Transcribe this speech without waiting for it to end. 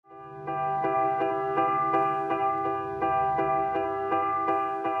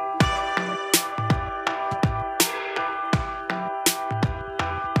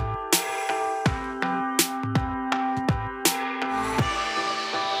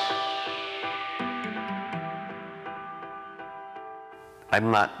I'm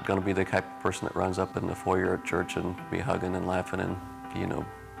not going to be the type of person that runs up in the foyer at church and be hugging and laughing and,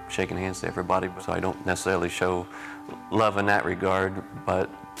 shaking hands to everybody. So I don't necessarily show love in that regard, but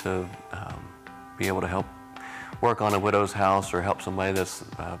to be able to help work on a widow's house or help somebody that's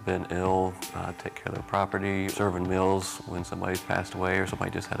been ill, take care of their property, serving meals when somebody's passed away or somebody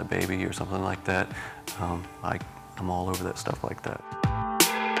just had a baby or something like that. I'm all over that stuff like that.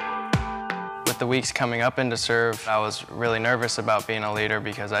 With the weeks coming up into serve, I was really nervous about being a leader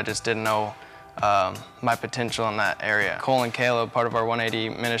because I just didn't know my potential in that area. Cole and Caleb, part of our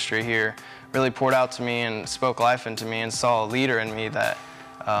 180 ministry here, really poured out to me and spoke life into me and saw a leader in me that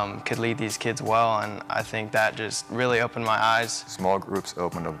could lead these kids well, and I think that just really opened my eyes. Small groups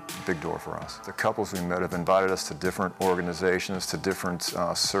opened a big door for us. The couples we met have invited us to different organizations, to different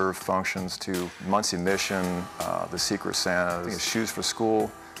serve functions, to Muncie Mission, the Secret Santa, Shoes for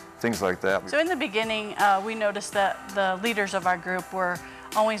School, things like that. So in the beginning, we noticed that the leaders of our group were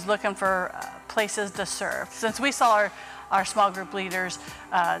always looking for places to serve. Since we saw our small group leaders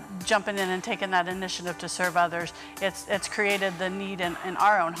jumping in and taking that initiative to serve others, it's created the need in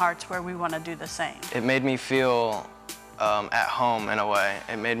our own hearts where we want to do the same. It made me feel at home in a way.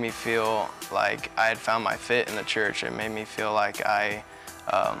 It made me feel like I had found my fit in the church. It made me feel like I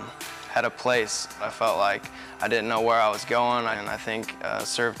had a place. I felt like I didn't know where I was going, and I think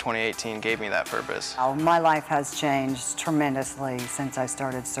Serve 2018 gave me that purpose. My life has changed tremendously since I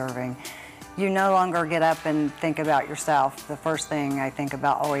started serving. You no longer get up and think about yourself. The first thing I think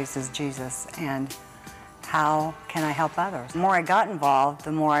about always is Jesus and how can I help others. The more I got involved,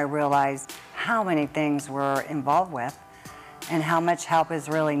 the more I realized how many things we're involved with and how much help is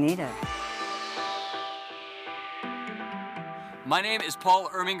really needed. My name is Paul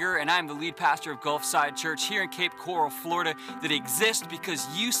Erminger, and I'm the lead pastor of Gulfside Church here in Cape Coral, Florida, that exists because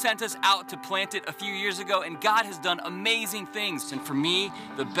you sent us out to plant it a few years ago, and God has done amazing things. And for me,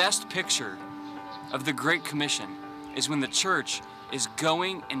 the best picture of the Great Commission is when the church is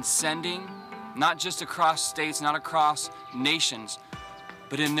going and sending, not just across states, not across nations,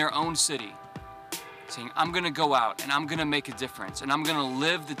 but in their own city, saying, I'm gonna go out and I'm gonna make a difference, and I'm gonna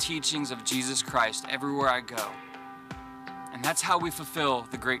live the teachings of Jesus Christ everywhere I go. And that's how we fulfill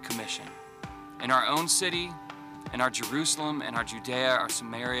the Great Commission. In our own city, in our Jerusalem, and our Judea, our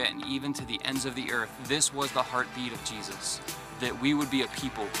Samaria, and even to the ends of the earth, this was the heartbeat of Jesus, that we would be a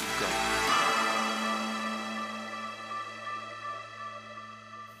people who go.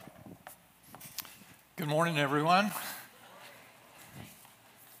 Good morning, everyone.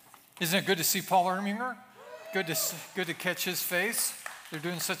 Isn't it good to see Paul Erminger? Good to catch his face. They're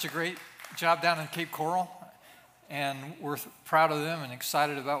doing such a great job down in Cape Coral, and we're proud of them and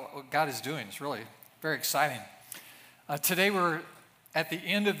excited about what God is doing. It's really very exciting. Today we're at the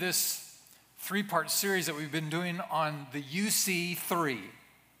end of this three-part series that we've been doing on the UC3,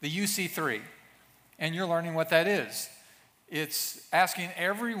 and you're learning what that is. It's asking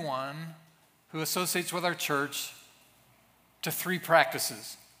everyone who associates with our church to three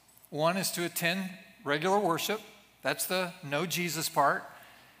practices. One is to attend regular worship. That's the know Jesus part.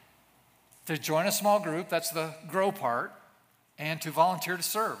 To join a small group, that's the grow part. And to volunteer to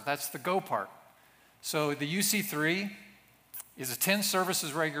serve, that's the go part. So the UC3 is attend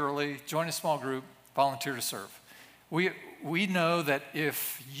services regularly, join a small group, volunteer to serve. We know that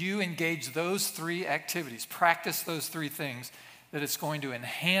if you engage those three activities, practice those three things, that it's going to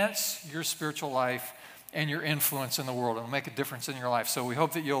enhance your spiritual life and your influence in the world. It'll make a difference in your life. So we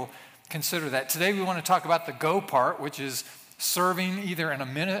hope that you'll consider that. Today we want to talk about the go part, which is serving either in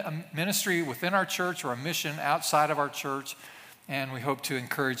a ministry within our church or a mission outside of our church. And we hope to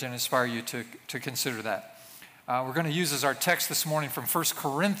encourage and inspire you to consider that. We're going to use as our text this morning from 1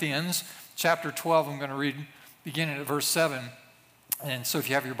 Corinthians chapter 12. I'm going to read beginning at verse 7. And so if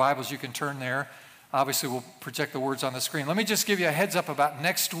you have your Bibles, you can turn there. Obviously, we'll project the words on the screen. Let me just give you a heads up about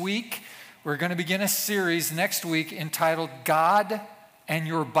next week. We're going to begin a series next week entitled God and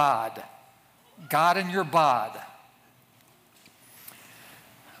Your Bod. God and Your Bod.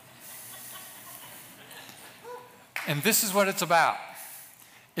 And this is what it's about.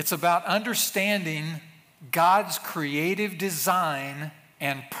 It's about understanding God's creative design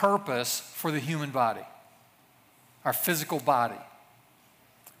and purpose for the human body, our physical body.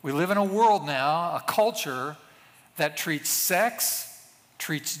 We live in a world now, a culture that treats sex,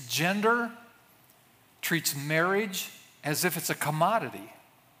 treats gender, treats marriage as if it's a commodity.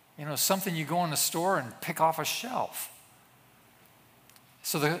 You know, something you go in the store and pick off a shelf.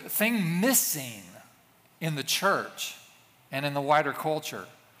 So the thing missing in the church and in the wider culture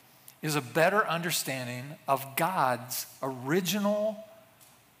is a better understanding of God's original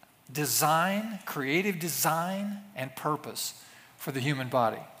design, creative design, and purpose for the human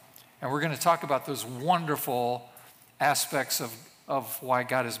body. And we're going to talk about those wonderful aspects of why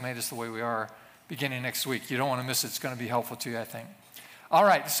God has made us the way we are beginning next week. You don't want to miss it. It's going to be helpful to you, I think. All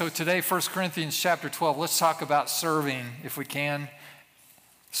right, so today, 1 Corinthians chapter 12, let's talk about serving, if we can,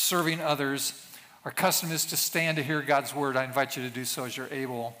 serving others. Our custom is to stand to hear God's word. I invite you to do so as you're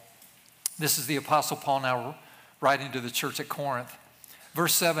able. This is the Apostle Paul now writing to the church at Corinth.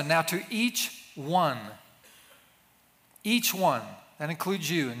 Verse 7, now to each one, that includes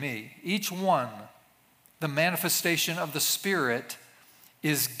you and me, each one, the manifestation of the Spirit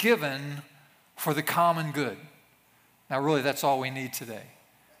is given for the common good. Now really, that's all we need today.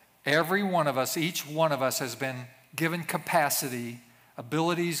 Every one of us, each one of us has been given capacity,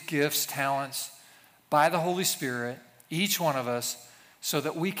 abilities, gifts, talents by the Holy Spirit, each one of us, so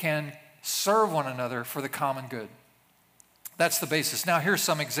that we can serve one another for the common good. That's the basis. Now here's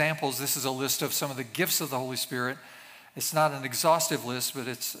some examples. This is a list of some of the gifts of the Holy Spirit. It's not an exhaustive list, but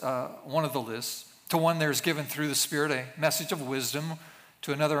it's one of the lists. To one there is given through the Spirit a message of wisdom,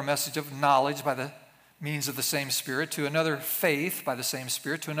 to another a message of knowledge by the means of the same Spirit, to another faith by the same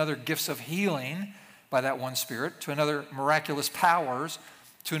Spirit, to another gifts of healing by that one Spirit, to another miraculous powers,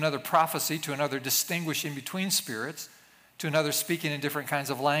 to another prophecy, to another distinguishing between spirits, to another speaking in different kinds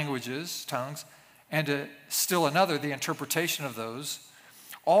of languages, tongues, and to still another the interpretation of those.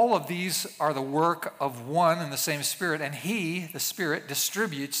 All of these are the work of one and the same Spirit, and He, the Spirit,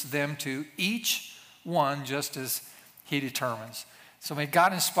 distributes them to each one just as He determines. So may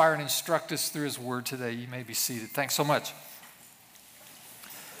God inspire and instruct us through His word today. You may be seated. Thanks so much.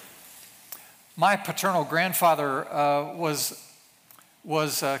 My paternal grandfather was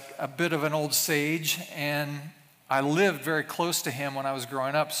a bit of an old sage, and I lived very close to him when I was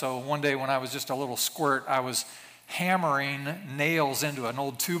growing up. So one day when I was just a little squirt, I was hammering nails into an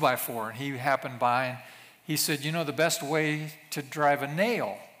old 2x4, and he happened by and he said, you know the best way to drive a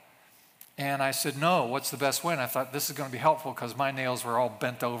nail? And I said, no, what's the best way? And I thought this is going to be helpful because my nails were all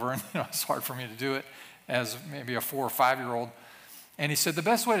bent over and it's hard for me to do it as maybe a 4 or 5-year-old. And he said, the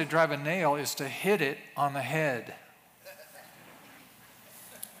best way to drive a nail is to hit it on the head.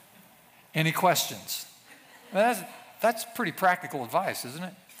 Any questions? Well, that's pretty practical advice, isn't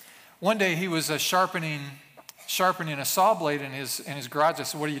it? One day he was sharpening a saw blade in his garage. I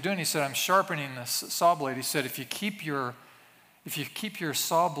said, what are you doing? He said, I'm sharpening the saw blade. He said, if you keep your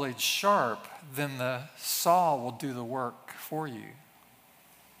saw blade sharp, then the saw will do the work for you.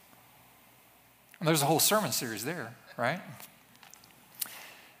 And there's a whole sermon series there, right?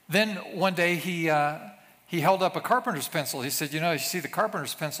 Then one day he held up a carpenter's pencil. He said, you see the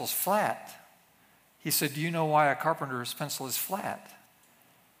carpenter's pencil's flat. He said, do you know why a carpenter's pencil is flat?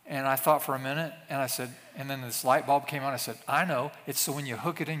 And I thought for a minute, and I said, and then this light bulb came on. I said, I know. It's so when you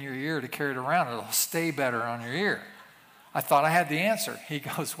hook it in your ear to carry it around, it'll stay better on your ear. I thought I had the answer. He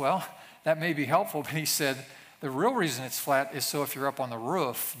goes, well, that may be helpful, but he said, the real reason it's flat is so if you're up on the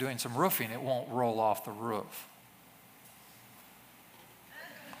roof doing some roofing, it won't roll off the roof.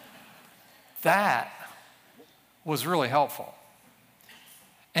 That was really helpful.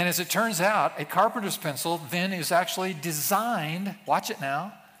 And as it turns out, a carpenter's pencil then is actually designed, watch it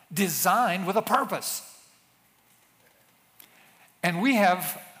now, designed with a purpose. And we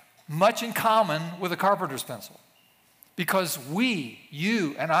have much in common with a carpenter's pencil because we,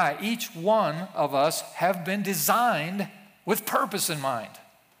 you and I, each one of us have been designed with purpose in mind.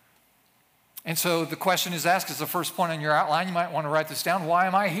 And so the question is asked as the first point on your outline. You might want to write this down. Why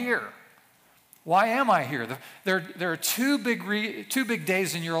am I here? Why am I here? There are two big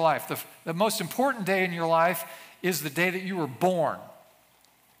days in your life. The most important day in your life is the day that you were born.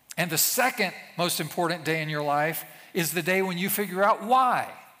 And the second most important day in your life is the day when you figure out why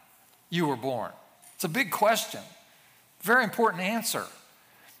you were born. It's a big question. Very important answer.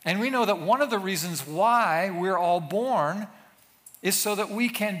 And we know that one of the reasons why we're all born is so that we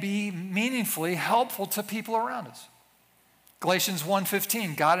can be meaningfully helpful to people around us. Galatians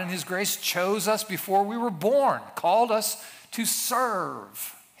 1:15, God in His grace chose us before we were born, called us to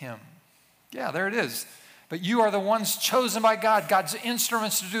serve Him. Yeah, there it is. But you are the ones chosen by God, God's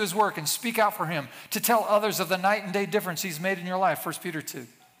instruments to do His work and speak out for Him, to tell others of the night and day difference He's made in your life, 1 Peter 2.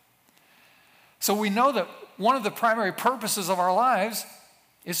 So we know that one of the primary purposes of our lives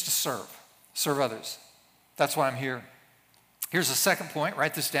is to serve others. That's why I'm here. Here's the second point.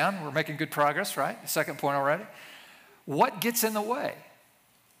 Write this down. We're making good progress, right? The second point already. What gets in the way?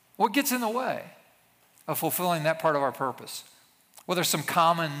 What gets in the way of fulfilling that part of our purpose? Well, there's some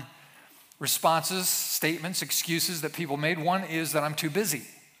common responses, statements, excuses that people made. One is that I'm too busy.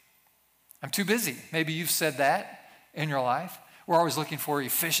 I'm too busy. Maybe you've said that in your life. We're always looking for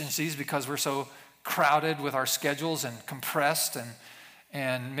efficiencies because we're so crowded with our schedules and compressed,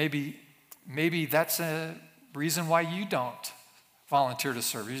 and maybe that's a reason why you don't volunteer to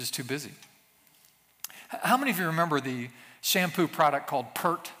serve. You're just too busy. How many of you remember the shampoo product called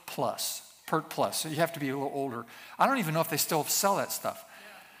Pert Plus? Pert Plus. So you have to be a little older. I don't even know if they still sell that stuff.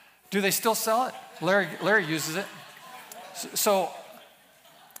 Do they still sell it? Larry uses it. So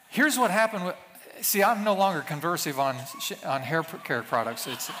here's what happened. See, I'm no longer conversive on hair care products.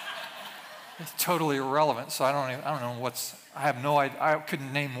 It's totally irrelevant. So I don't know I have no idea. I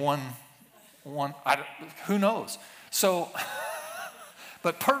couldn't name one. Who knows? So,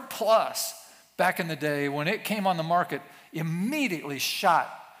 but Pert Plus, back in the day when it came on the market, immediately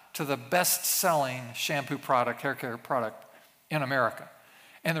shot to the best-selling shampoo product, hair care product in America.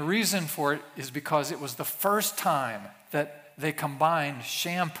 And the reason for it is because it was the first time that they combined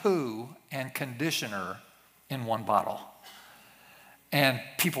shampoo and conditioner in one bottle. And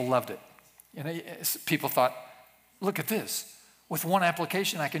people loved it. You know, people thought, look at this. With one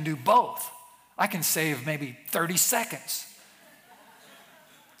application, I can do both. I can save maybe 30 seconds.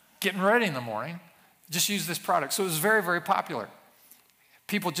 Getting ready in the morning, just use this product. So it was very, very popular.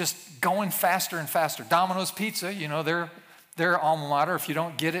 People just going faster and faster. Domino's Pizza, you know, their alma mater, if you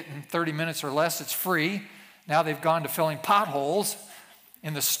don't get it in 30 minutes or less, it's free. Now they've gone to filling potholes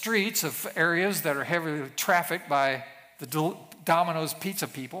in the streets of areas that are heavily trafficked by the Domino's Pizza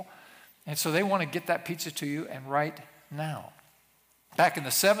people. And so they want to get that pizza to you and right now. Back in the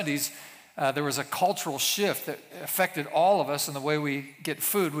 70s, there was a cultural shift that affected all of us in the way we get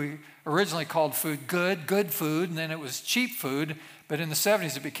food. We originally called food good food, and then it was cheap food. But in the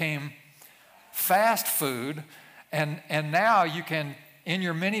 70s, it became fast food. And now you can, in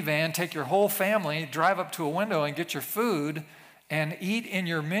your minivan, take your whole family, drive up to a window and get your food and eat in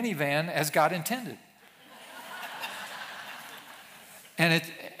your minivan as God intended.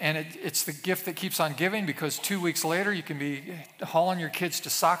 It's the gift that keeps on giving, because 2 weeks later you can be hauling your kids to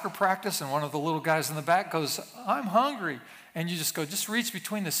soccer practice and one of the little guys in the back goes, I'm hungry. And you just go, just reach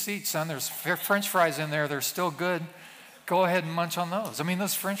between the seats, son. There's French fries in there. They're still good. Go ahead and munch on those. I mean,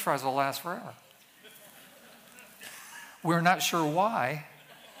 those French fries will last forever. We're not sure why,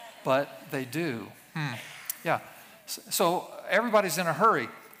 but they do. Yeah. So everybody's in a hurry,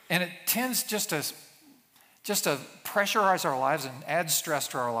 and it tends just to pressurize our lives and add stress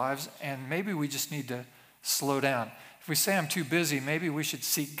to our lives, and maybe we just need to slow down. If we say I'm too busy, maybe we should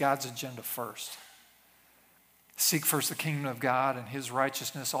seek God's agenda first. Seek first the kingdom of God and his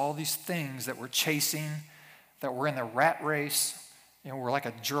righteousness, all these things that we're chasing, that we're in the rat race. You know, we're like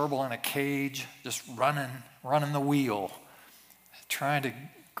a gerbil in a cage, just running the wheel, trying to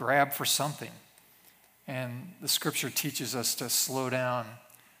grab for something. And the scripture teaches us to slow down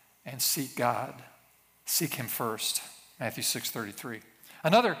and seek God. Seek him first, Matthew 6:33.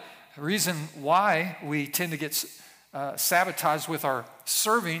 Another reason why we tend to get sabotaged with our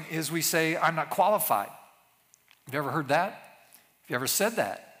serving is we say, I'm not qualified. Have you ever heard that? Have you ever said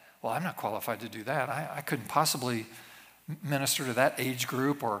that? Well, I'm not qualified to do that. I couldn't possibly minister to that age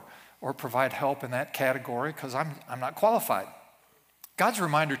group or provide help in that category because I'm not qualified. God's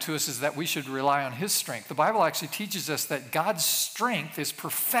reminder to us is that we should rely on his strength. The Bible actually teaches us that God's strength is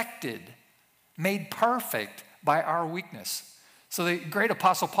perfected, made perfect by our weakness. So the great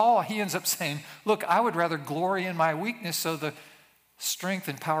apostle Paul, he ends up saying, look, I would rather glory in my weakness so the strength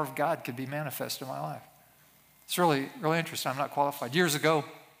and power of God could be manifest in my life. It's really, really interesting. I'm not qualified. Years ago,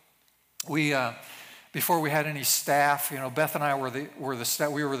 we, before we had any staff, you know, Beth and I were the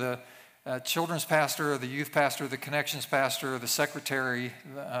staff. We were the children's pastor, the youth pastor, the connections pastor, the secretary,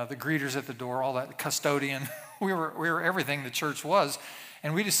 the greeters at the door, all that, the custodian. We were everything the church was.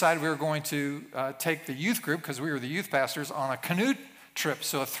 And we decided we were going to take the youth group, because we were the youth pastors, on a canoe trip,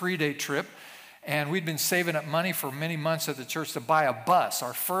 so a 3-day trip. And we'd been saving up money for many months at the church to buy a bus,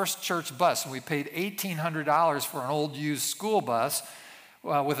 our first church bus. And we paid $1,800 for an old used school bus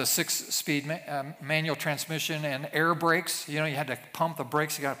with a 6-speed manual transmission and air brakes. You know, you had to pump the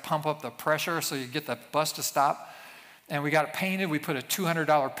brakes. You got to pump up the pressure so you get the bus to stop. And we got it painted. We put a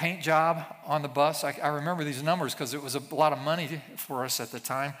 $200 paint job on the bus. I remember these numbers because it was a lot of money for us at the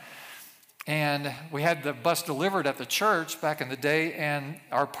time. And we had the bus delivered at the church back in the day, and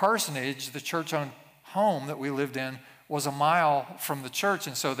our parsonage, the church-owned home that we lived in, was a mile from the church.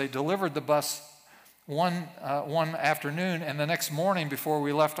 And so they delivered the bus one afternoon, and the next morning before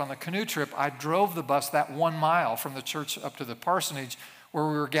we left on the canoe trip, I drove the bus that 1 mile from the church up to the parsonage where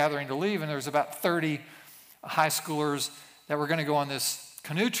we were gathering to leave, and there was about 30 high schoolers that were going to go on this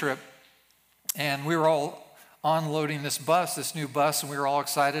canoe trip, and we were all unloading this new bus, and we were all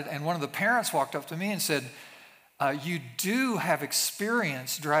excited, and one of the parents walked up to me and said, You do have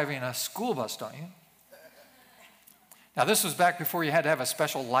experience driving a school bus, don't you? Now, this was back before you had to have a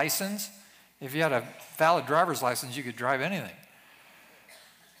special license. If you had a valid driver's license, you could drive anything.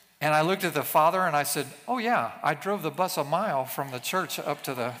 And I looked at the father and I said, oh yeah, I drove the bus a mile from the church up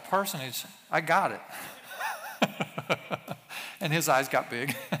to the parsonage. I got it. And his eyes got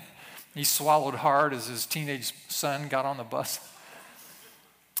big. He swallowed hard as his teenage son got on the bus.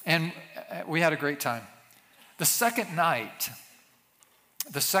 And we had a great time. The second night,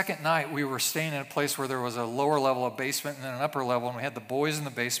 we were staying in a place where there was a lower level of basement and then an upper level, and we had the boys in the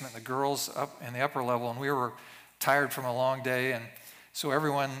basement and the girls up in the upper level, and we were tired from a long day, and so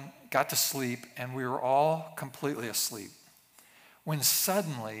everyone got to sleep, and we were all completely asleep. When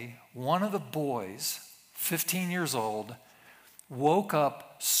suddenly, one of the boys, 15 years old, woke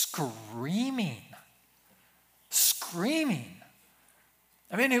up screaming.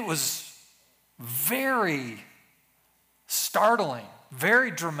 I mean, it was very startling,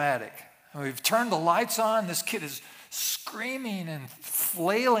 very dramatic. And we've turned the lights on. This kid is screaming and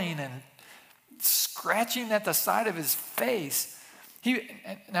flailing and scratching at the side of his face.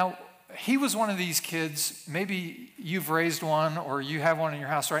 Now, he was one of these kids, maybe you've raised one or you have one in your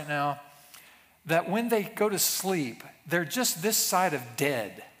house right now, that when they go to sleep, they're just this side of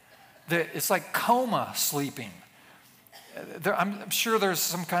dead. It's like coma sleeping. I'm sure there's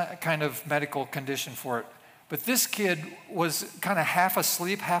some kind of medical condition for it. But this kid was kind of half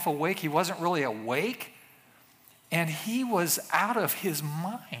asleep, half awake. He wasn't really awake. And he was out of his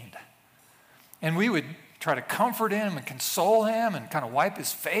mind. And we would try to comfort him and console him and kind of wipe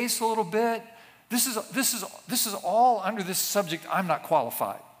his face a little bit. This is all under this subject, I'm not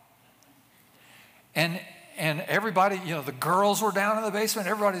qualified. And everybody, the girls were down in the basement.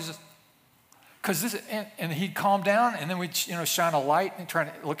 Everybody's just, and he'd calm down, and then we'd, shine a light and try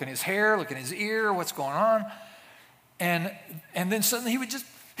to look in his hair, look in his ear, what's going on. And then suddenly he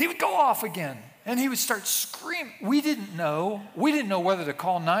would go off again, and he would start screaming. We didn't know whether to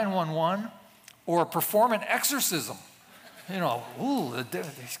call 911 or perform an exorcism. He's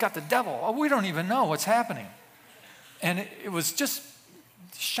got the devil. Oh, we don't even know what's happening. And it was just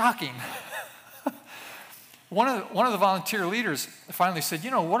shocking. One of the volunteer leaders finally said,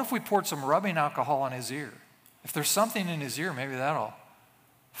 what if we poured some rubbing alcohol on his ear? If there's something in his ear, maybe that'll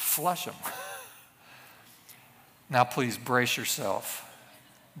flush him. Now, please brace yourself.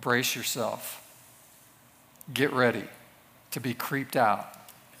 Brace yourself. Get ready to be creeped out.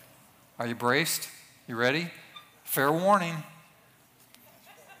 Are you braced? You ready? Fair warning.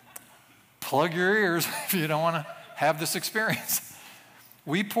 Plug your ears if you don't want to have this experience.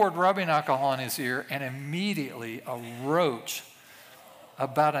 We poured rubbing alcohol in his ear, and immediately a roach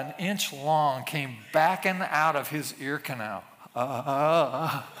about an inch long came backing out of his ear canal.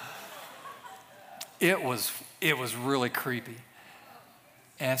 It was really creepy.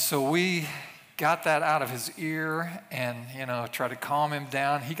 And so we got that out of his ear and, tried to calm him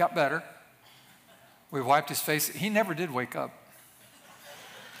down. He got better. We wiped his face. He never did wake up.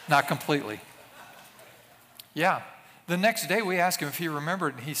 Not completely. Yeah. The next day we asked him if he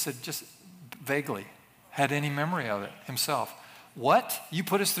remembered, and he said just vaguely, had any memory of it himself. What? You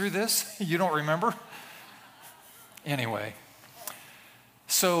put us through this? You don't remember? Anyway,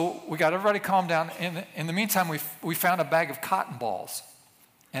 so we got everybody calmed down. In the meantime, we found a bag of cotton balls,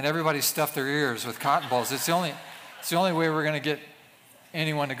 and everybody stuffed their ears with cotton balls. It's the only way we're going to get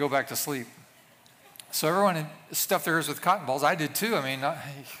anyone to go back to sleep. So everyone had stuffed their ears with cotton balls. I did too. I mean,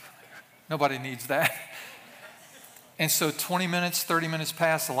 nobody needs that. And so 20 minutes, 30 minutes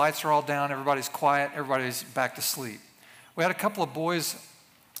pass, the lights are all down, everybody's quiet, everybody's back to sleep. We had a couple of boys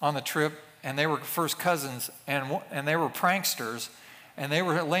on the trip, and they were first cousins, and they were pranksters, and they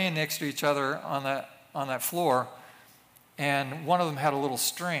were laying next to each other on that floor, and one of them had a little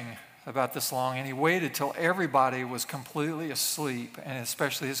string about this long, and he waited till everybody was completely asleep, and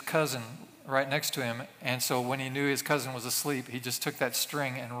especially his cousin right next to him. And so when he knew his cousin was asleep, he just took that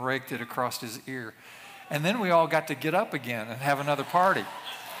string and raked it across his ear. And then we all got to get up again and have another party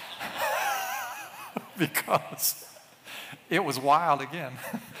because it was wild again.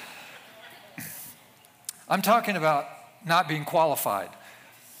 I'm talking about not being qualified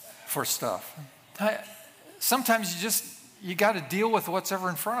for stuff. Sometimes you got to deal with what's ever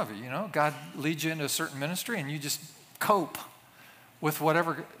in front of you. God leads you into a certain ministry, and you just cope with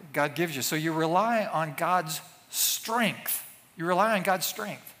whatever God gives you. So you rely on God's strength. You rely on God's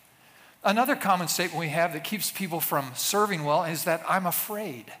strength. Another common statement we have that keeps people from serving well is that I'm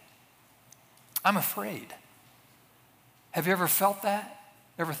afraid. I'm afraid. Have you ever felt that?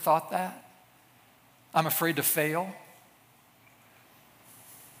 Ever thought that? I'm afraid to fail.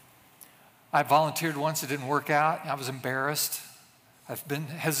 I volunteered once, it didn't work out. I was embarrassed. I've been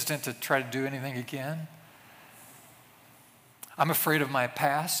hesitant to try to do anything again. I'm afraid of my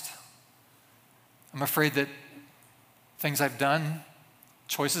past. I'm afraid that things I've done,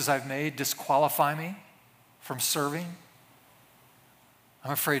 choices I've made, disqualify me from serving.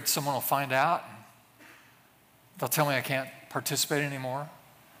 I'm afraid someone will find out and they'll tell me I can't participate anymore.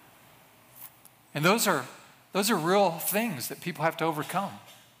 And those are real things that people have to overcome.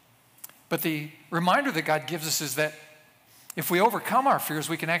 But the reminder that God gives us is that if we overcome our fears,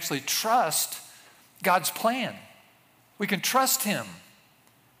 we can actually trust God's plan. We can trust Him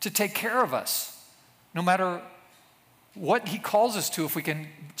to take care of us, no matter what He calls us to. If we can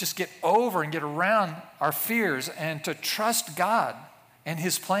just get over and get around our fears and to trust God and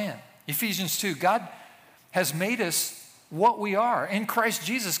His plan. Ephesians 2, God has made us what we are. In Christ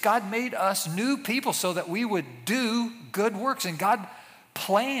Jesus, God made us new people so that we would do good works. And God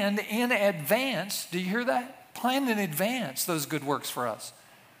planned in advance, do you hear that? Planned in advance those good works for us.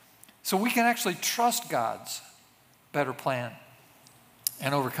 So we can actually trust God's better plan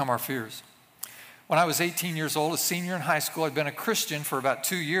and overcome our fears. When I was 18 years old, a senior in high school, I'd been a Christian for about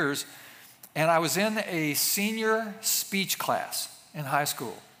 2 years, and I was in a senior speech class in high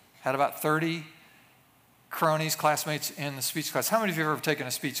school. Had about 30 cronies, classmates in the speech class. How many of you have ever taken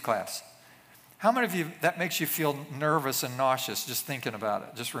a speech class? How many of you, that makes you feel nervous and nauseous just thinking about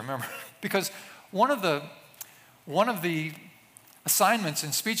it? Just remember, because one of the assignments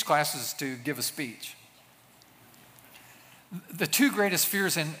in speech class is to give a speech. The two greatest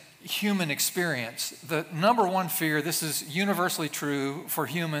fears in human experience, the number one fear, this is universally true for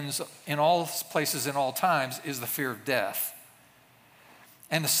humans in all places in all times, is the fear of death.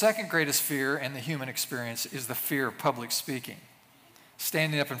 And the second greatest fear in the human experience is the fear of public speaking,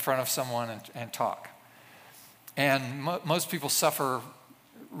 standing up in front of someone and talk. And most people suffer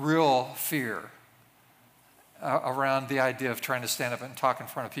real fear around the idea of trying to stand up and talk in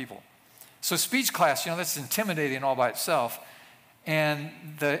front of people. So speech class, that's intimidating all by itself. And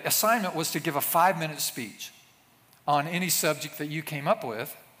the assignment was to give a 5-minute speech on any subject that you came up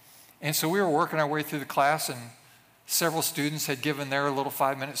with. And so we were working our way through the class, and several students had given their little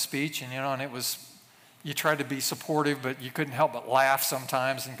 5-minute speech, and and it was, you tried to be supportive, but you couldn't help but laugh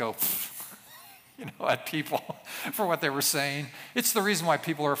sometimes and go, at people for what they were saying. It's the reason why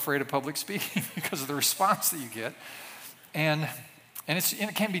people are afraid of public speaking, because of the response that you get. And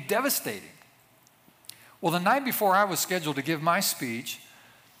it can be devastating. Well, the night before I was scheduled to give my speech,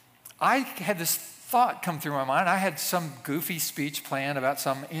 I had this thought come through my mind. I had some goofy speech planned about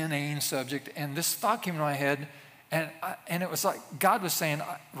some inane subject, and this thought came to my head, and it was like God was saying,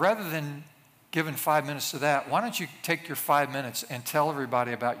 rather than giving 5 minutes to that, why don't you take your 5 minutes and tell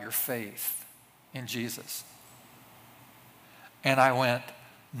everybody about your faith in Jesus? And I went,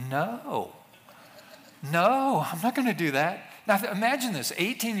 no, I'm not going to do that. Now imagine this,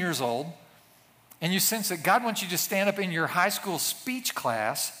 18 years old, and you sense that God wants you to stand up in your high school speech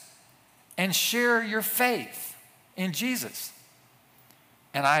class and share your faith in Jesus.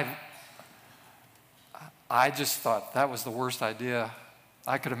 And I just thought that was the worst idea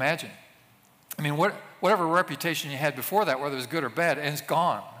I could imagine. I mean, whatever reputation you had before that, whether it was good or bad, and it's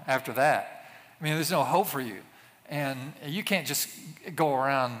gone after that. I mean, there's no hope for you. And you can't just go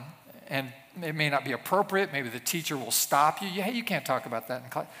around, and it may not be appropriate. Maybe the teacher will stop you. Hey, you can't talk about that in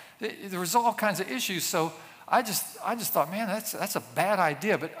class. There was all kinds of issues. So I just thought, man, that's a bad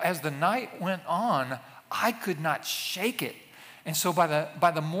idea. But as the night went on, I could not shake it. And so by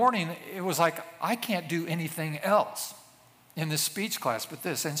the morning, it was like, I can't do anything else in this speech class but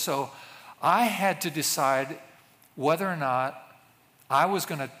this. And so I had to decide whether or not I was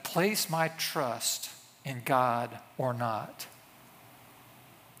going to place my trust in God or not.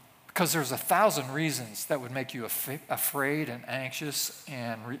 Because there's 1,000 reasons that would make you afraid and anxious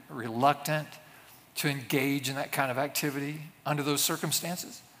and reluctant to engage in that kind of activity under those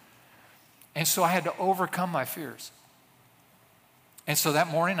circumstances. And so I had to overcome my fears. And so that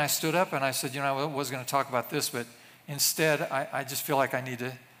morning I stood up and I said, I was going to talk about this, but instead I just feel like I need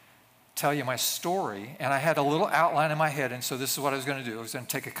to tell you my story. And I had a little outline in my head, and so this is what I was going to do. I was going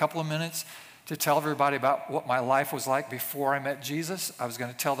to take a couple of minutes to tell everybody about what my life was like before I met Jesus. I was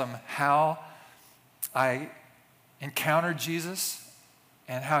going to tell them how I encountered Jesus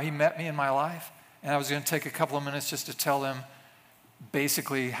and how He met me in my life. And I was going to take a couple of minutes just to tell them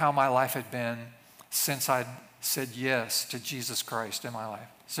basically how my life had been since I'd said yes to Jesus Christ in my life.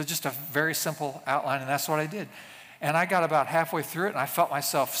 So just a very simple outline, and that's what I did. And I got about halfway through it, and I felt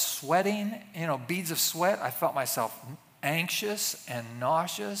myself sweating, beads of sweat. I felt myself anxious and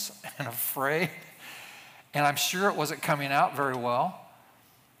nauseous and afraid. And I'm sure it wasn't coming out very well.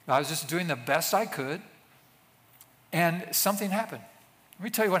 I was just doing the best I could, and something happened. Let me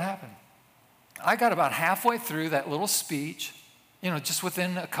tell you what happened. I got about halfway through that little speech, just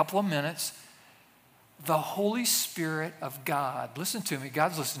within a couple of minutes, the Holy Spirit of God, listen to me,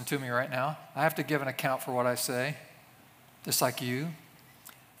 God's listening to me right now. I have to give an account for what I say, just like you.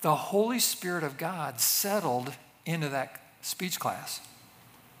 The Holy Spirit of God settled into that speech class.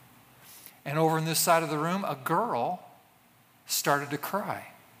 And over on this side of the room, a girl started to cry.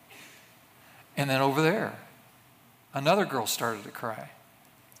 And then over there, another girl started to cry.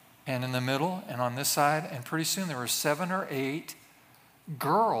 And in the middle and on this side, and pretty soon there were 7 or 8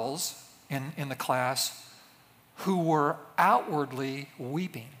 girls in the class who were outwardly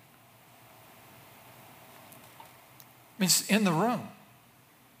weeping. I mean, it's in the room.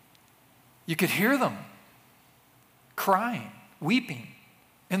 You could hear them crying, weeping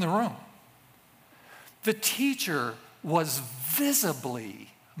in the room. The teacher was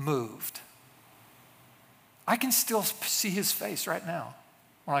visibly moved. I can still see his face right now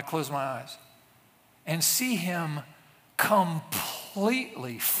when I close my eyes and see him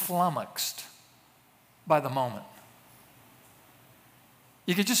completely flummoxed by the moment.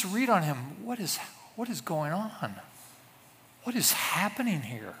 You could just read on him, what is going on? What is happening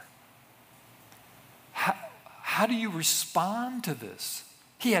here? How do you respond to this?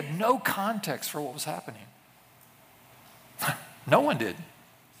 He had no context for what was happening. No one did.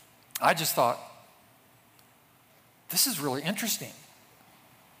 I just thought, this is really interesting.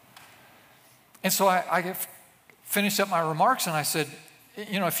 And so I finished up my remarks and I said,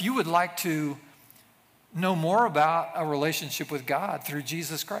 if you would like to know more about a relationship with God through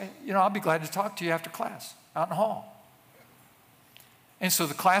Jesus Christ, I'll be glad to talk to you after class out in the hall. And so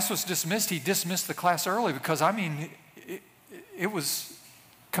the class was dismissed. He dismissed the class early because, it was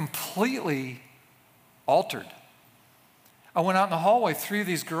completely altered. I went out in the hallway, 3 of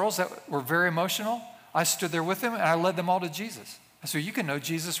these girls that were very emotional. I stood there with them and I led them all to Jesus. I said, you can know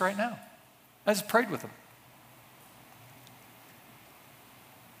Jesus right now. I just prayed with them.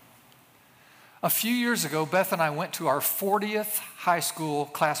 A few years ago, Beth and I went to our 40th high school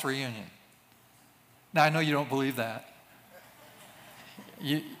class reunion. Now, I know you don't believe that.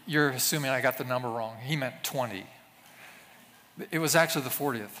 You're assuming I got the number wrong. He meant 20. It was actually the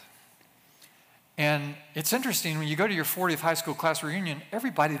 40th. And it's interesting, when you go to your 40th high school class reunion,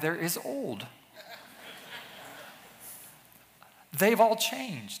 everybody there is old. They've all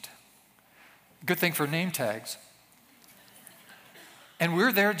changed. Good thing for name tags. And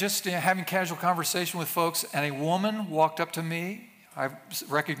we're there just having casual conversation with folks, and a woman walked up to me. I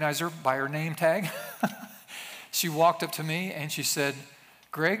recognized her by her name tag. She walked up to me and she said,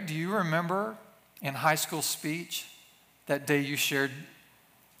 Greg, do you remember in high school speech that day you shared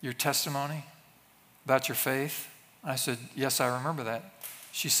your testimony about your faith? I said, yes, I remember that.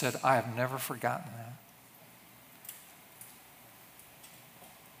 She said, I have never forgotten that.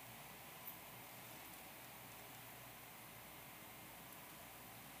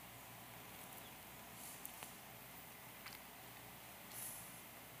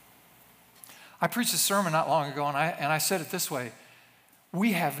 I preached a sermon not long ago, and I said it this way.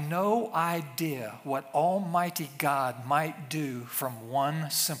 We have no idea what Almighty God might do from one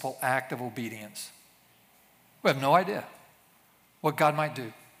simple act of obedience. We have no idea what God might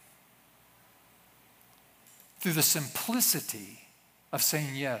do. Through the simplicity of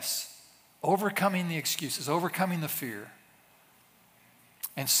saying yes, overcoming the excuses, overcoming the fear,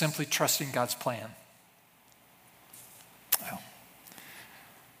 and simply trusting God's plan. Well,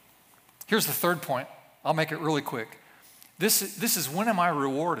 here's the third point. I'll make it really quick. This is when am I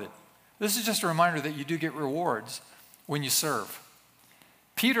rewarded? This is just a reminder that you do get rewards when you serve.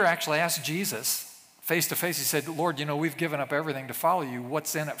 Peter actually asked Jesus face to face. He said, Lord, we've given up everything to follow you.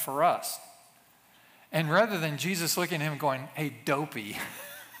 What's in it for us? And rather than Jesus looking at him going, hey, dopey,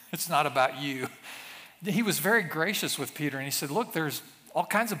 it's not about you. He was very gracious with Peter, and he said, look, there's all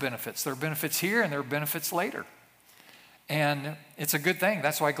kinds of benefits. There are benefits here and there are benefits later. And it's a good thing.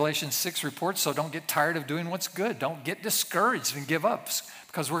 That's why Galatians 6 reports, so don't get tired of doing what's good. Don't get discouraged and give up,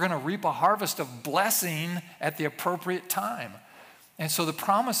 because we're going to reap a harvest of blessing at the appropriate time. And so the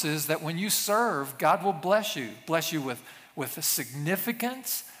promise is that when you serve, God will bless you with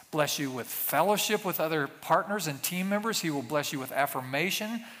significance, bless you with fellowship with other partners and team members. He will bless you with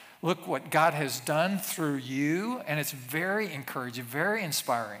affirmation. Look what God has done through you, and it's very encouraging, very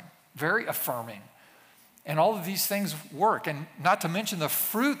inspiring, very affirming. And all of these things work, and not to mention the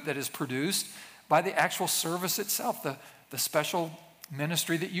fruit that is produced by the actual service itself, the special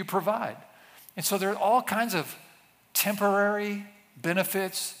ministry that you provide. And so there are all kinds of temporary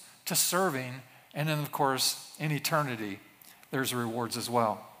benefits to serving, and then, of course, in eternity, there's rewards as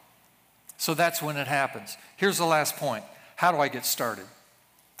well. So that's when it happens. Here's the last point. How do I get started?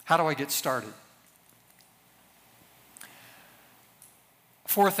 How do I get started?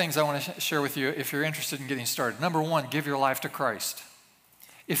 4 things I want to share with you if you're interested in getting started. Number 1, give your life to Christ.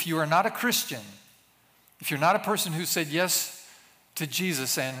 If you are not a Christian, if you're not a person who said yes to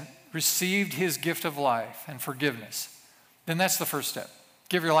Jesus and received his gift of life and forgiveness, then that's the first step.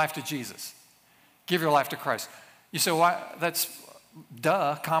 Give your life to Jesus. Give your life to Christ. You say, why? That's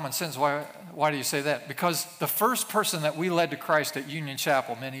common sense. Why do you say that? Because the first person that we led to Christ at Union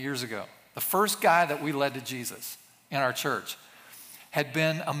Chapel many years ago, the first guy that we led to Jesus in our church, had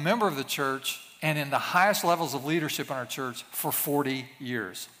been a member of the church and in the highest levels of leadership in our church for 40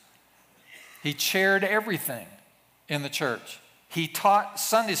 years. He chaired everything in the church. He taught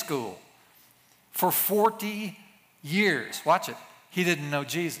Sunday school for 40 years. Watch it. He didn't know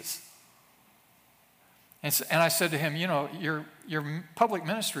Jesus. And I said to him, you know, your public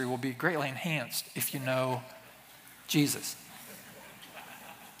ministry will be greatly enhanced if you know Jesus.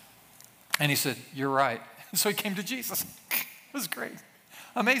 And he said, you're right. So he came to Jesus. It was great.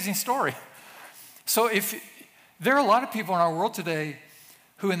 Amazing story. So there are a lot of people in our world today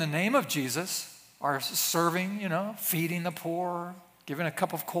who in the name of Jesus are serving, you know, feeding the poor, giving a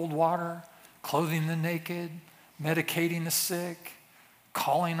cup of cold water, clothing the naked, medicating the sick,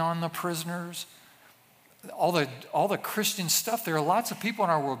 calling on the prisoners, all the Christian stuff. There are lots of people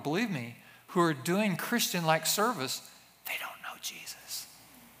in our world, believe me, who are doing Christian-like service. They don't know Jesus.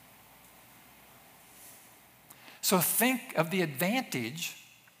 So think of the advantage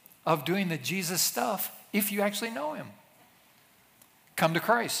of doing the Jesus stuff if you actually know him. Come to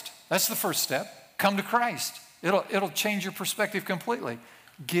Christ. That's the first step. Come to Christ. It'll change your perspective completely.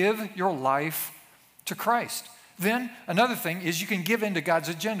 Give your life to Christ. Then another thing is you can give into God's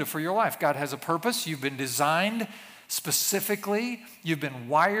agenda for your life. God has a purpose. You've been designed specifically. You've been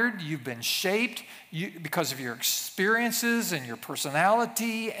wired. You've been shaped because of your experiences and your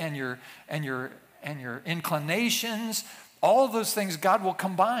personality and your inclinations. All of those things God will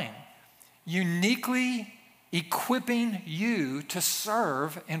combine, uniquely equipping you to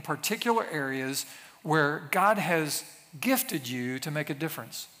serve in particular areas where God has gifted you to make a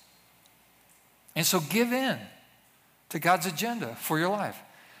difference. And so give in to God's agenda for your life.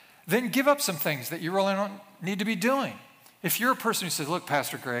 Then give up some things that you really don't need to be doing. If you're a person who says, look,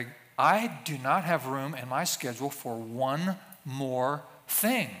 Pastor Greg, I do not have room in my schedule for one more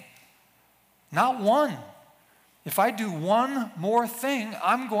thing. Not one. If I do one more thing,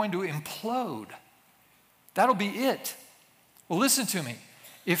 I'm going to implode. That'll be it. Well, listen to me.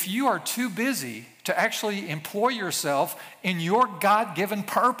 If you are too busy to actually employ yourself in your God-given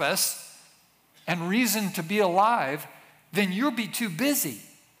purpose and reason to be alive, then you'll be too busy.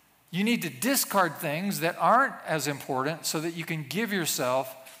 You need to discard things that aren't as important so that you can give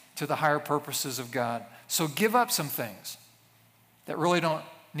yourself to the higher purposes of God. So give up some things that really don't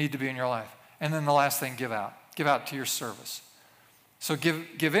need to be in your life. And then the last thing, give out. Give out to your service. So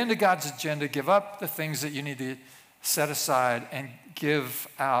give into God's agenda, give up the things that you need to set aside, and give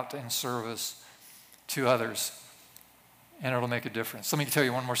out in service to others. And it'll make a difference. Let me tell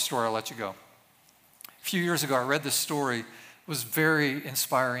you one more story, I'll let you go. A few years ago, I read this story. It was very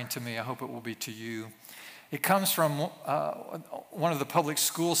inspiring to me. I hope it will be to you. It comes from one of the public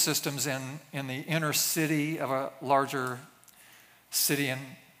school systems in the inner city of a larger city in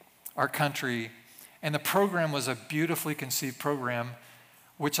our country. And the program was a beautifully conceived program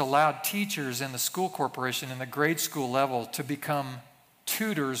which allowed teachers in the school corporation in the grade school level to become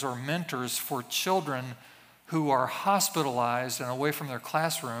tutors or mentors for children who are hospitalized and away from their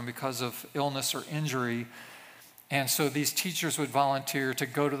classroom because of illness or injury. And so these teachers would volunteer to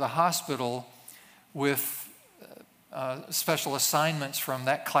go to the hospital with special assignments from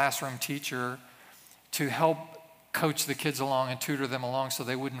that classroom teacher to help coach the kids along and tutor them along so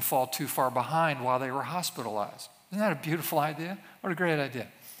they wouldn't fall too far behind while they were hospitalized. Isn't that a beautiful idea? What a great idea.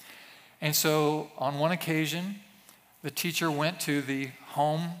 And so on one occasion, the teacher went to the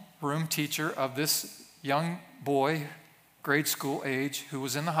home room teacher of this young boy, grade school age, who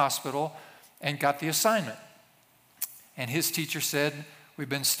was in the hospital and got the assignment. And his teacher said, we've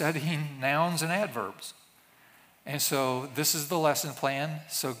been studying nouns and adverbs. And so this is the lesson plan.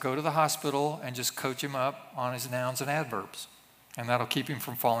 So go to the hospital and just coach him up on his nouns and adverbs. And that'll keep him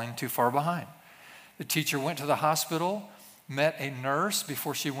from falling too far behind. The teacher went to the hospital, met a nurse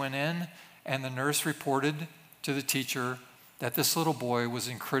before she went in, and the nurse reported to the teacher that this little boy was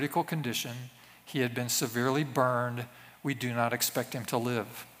in critical condition. He had been severely burned. We do not expect him to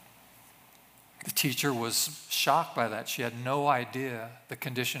live. The teacher was shocked by that. She had no idea the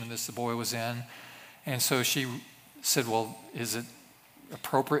condition this boy was in. And so she said, well, is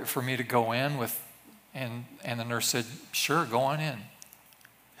appropriate for me to go in with, and the nurse said, sure, go on in.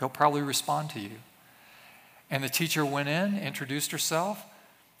 He'll probably respond to you. And the teacher went in, introduced herself,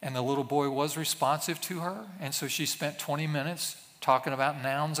 and the little boy was responsive to her. And so she spent 20 minutes talking about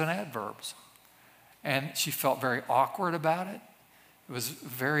nouns and adverbs. And she felt very awkward about it. It was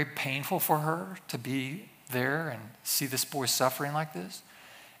very painful for her to be there and see this boy suffering like this.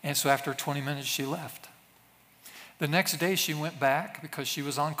 And so after 20 minutes, she left. The next day, she went back because she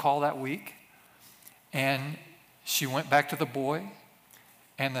was on call that week. And she went back to the boy,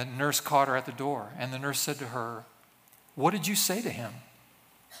 and the nurse caught her at the door. And the nurse said to her, what did you say to him?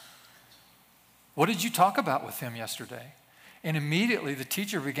 What did you talk about with him yesterday? And immediately the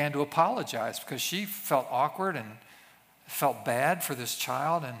teacher began to apologize because she felt awkward and felt bad for this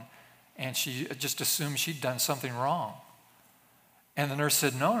child, and she just assumed she'd done something wrong. And the nurse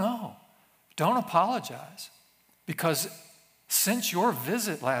said, no, don't apologize, because since your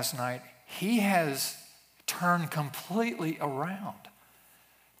visit last night, he has turned completely around.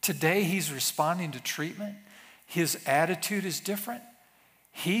 Today he's responding to treatment. His attitude is different.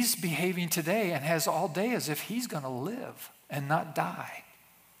 He's behaving today and has all day as if he's going to live and not die.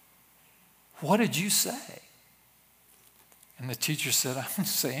 What did you say? And the teacher said, I didn't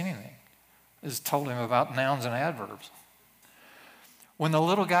say anything. I just told him about nouns and adverbs. When the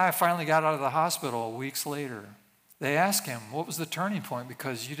little guy finally got out of the hospital weeks later, they asked him, what was the turning point?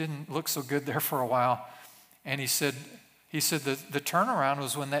 Because you didn't look so good there for a while. And he said the turnaround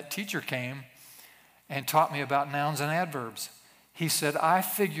was when that teacher came and taught me about nouns and adverbs. He said, I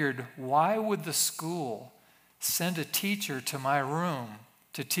figured, why would the school send a teacher to my room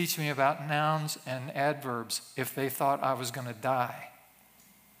to teach me about nouns and adverbs if they thought I was going to die?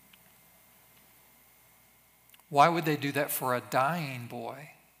 Why would they do that for a dying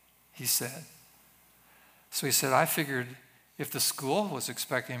boy? He said. So he said, I figured if the school was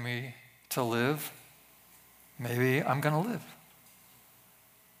expecting me to live, maybe I'm going to live.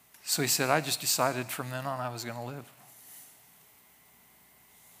 So he said, I just decided from then on I was going to live.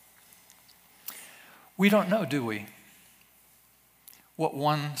 We don't know, do we, what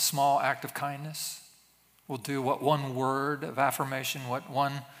one small act of kindness will do, what one word of affirmation, what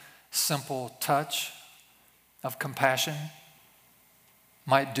one simple touch of compassion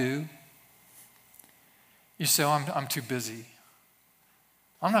might do. You say, oh, I'm too busy.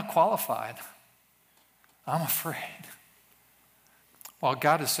 I'm not qualified. I'm afraid. Well,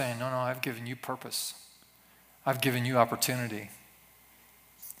 God is saying, no, I've given you purpose. I've given you opportunity.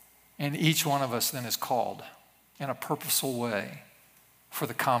 And each one of us then is called in a purposeful way for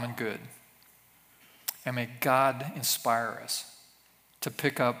the common good. And may God inspire us to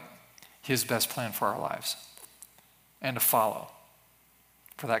pick up his best plan for our lives and to follow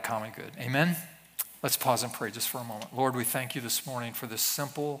for that common good. Amen? Let's pause and pray just for a moment. Lord, we thank you this morning for this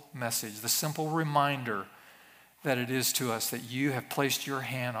simple message, the simple reminder that it is to us that you have placed your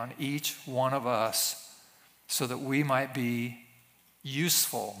hand on each one of us so that we might be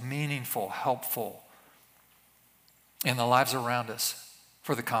useful, meaningful, helpful in the lives around us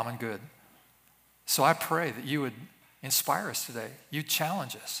for the common good. So I pray that you would inspire us today. You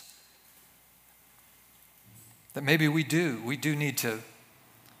challenge us. That maybe we do need to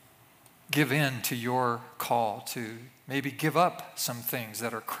give in to your call to maybe give up some things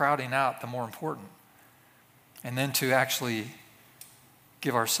that are crowding out the more important, and then to actually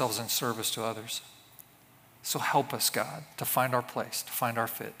give ourselves in service to others. So help us, God, to find our place, to find our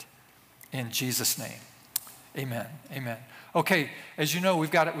fit. In Jesus' name, amen, amen. Okay, as you know,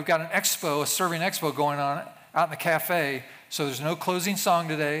 we've got an expo, a serving expo going on out in the cafe, so there's no closing song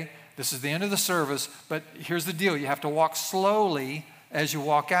today. This is the end of the service, but here's the deal. You have to walk slowly as you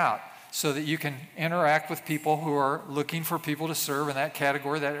walk out so that you can interact with people who are looking for people to serve in that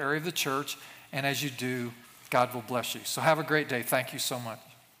category, that area of the church, and as you do, God will bless you. So have a great day. Thank you so much.